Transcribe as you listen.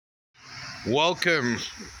Welcome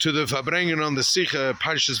to the Farbrengen on the Sicha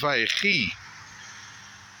Parshas Vayechi.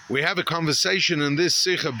 We have a conversation in this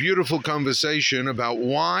Sicha, beautiful conversation about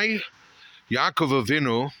why Yaakov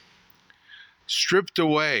Avinu stripped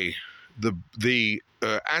away the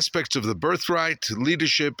aspects of the birthright,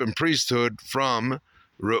 leadership, and priesthood from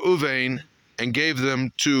Reuven and gave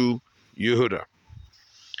them to Yehuda.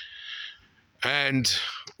 And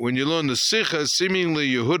when you learn the Sicha, seemingly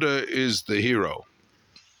Yehuda is the hero.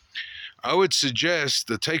 I would suggest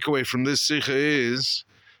the takeaway from this Sicha is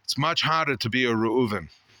it's much harder to be a Reuven.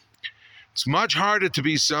 It's much harder to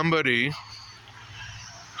be somebody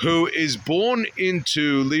who is born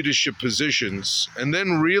into leadership positions and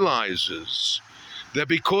then realizes that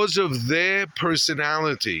because of their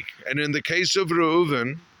personality, and in the case of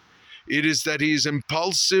Reuven, it is that he is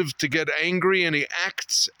impulsive to get angry and he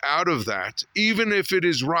acts out of that, even if it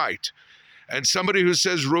is right. And somebody who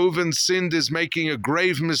says Reuven sinned is making a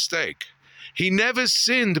grave mistake. He never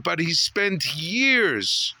sinned, but he spent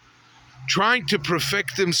years trying to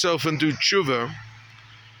perfect himself and do tshuva.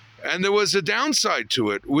 And there was a downside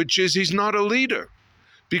to it, which is he's not a leader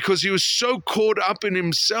because he was so caught up in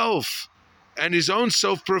himself and his own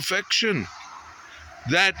self-perfection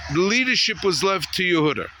that leadership was left to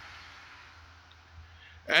Yehuda.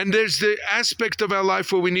 And there's the aspect of our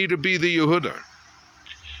life where we need to be the Yehuda.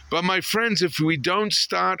 But my friends, if we don't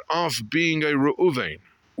start off being a Reuven,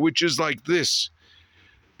 which is like this,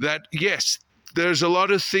 that yes, there's a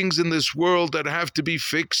lot of things in this world that have to be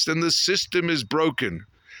fixed and the system is broken.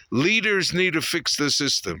 Leaders need to fix the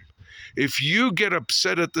system. If you get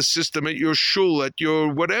upset at the system, at your shul, at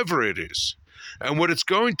your whatever it is, and what it's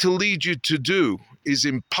going to lead you to do is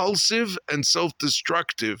impulsive and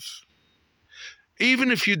self-destructive,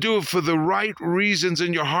 even if you do it for the right reasons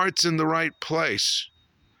and your heart's in the right place,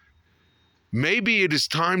 maybe it is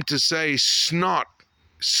time to say, snot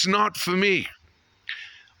for me.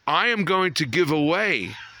 I am going to give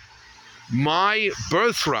away my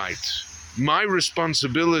birthright, my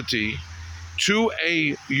responsibility to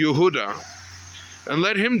a Yehuda and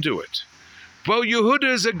let him do it. Well,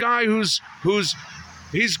 Yehuda is a guy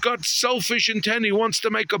he's got selfish intent. He wants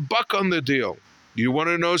to make a buck on the deal. You want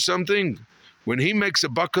to know something? When he makes a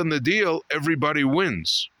buck on the deal, everybody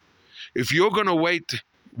wins. If you're going to wait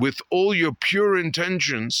with all your pure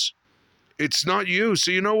intentions, it's not you.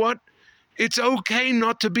 So you know what? It's okay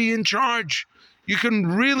not to be in charge. You can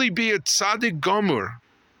really be a tzaddik gomer.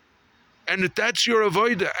 And if that's your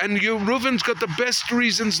avodah, and your Reuven's got the best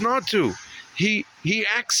reasons not to. He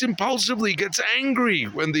acts impulsively, gets angry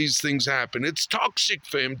when these things happen. It's toxic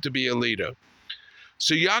for him to be a leader.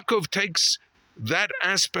 So Yaakov takes that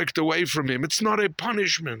aspect away from him. It's not a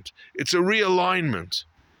punishment. It's a realignment.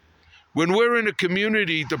 When we're in a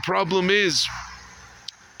community, the problem is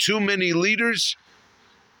too many leaders,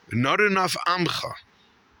 not enough amcha.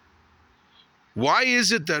 Why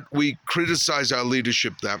is it that we criticize our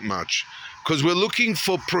leadership that much? Because we're looking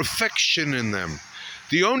for perfection in them.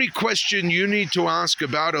 The only question you need to ask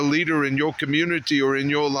about a leader in your community or in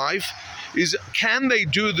your life is, can they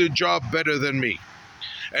do the job better than me?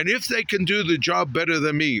 And if they can do the job better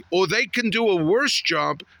than me, or they can do a worse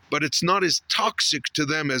job, but it's not as toxic to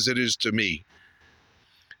them as it is to me,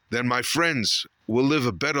 then my friends, we'll live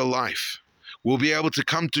a better life. We'll be able to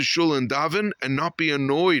come to shul and daven and not be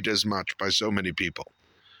annoyed as much by so many people.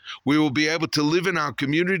 We will be able to live in our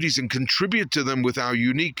communities and contribute to them with our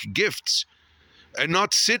unique gifts and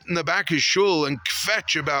not sit in the back of shul and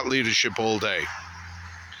fetch about leadership all day.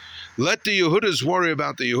 Let the Yehudas worry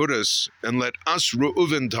about the Yehudas and let us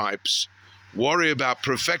Reuven types worry about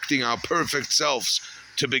perfecting our perfect selves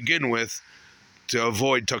to begin with to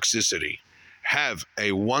avoid toxicity. Have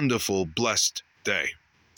a wonderful, blessed day.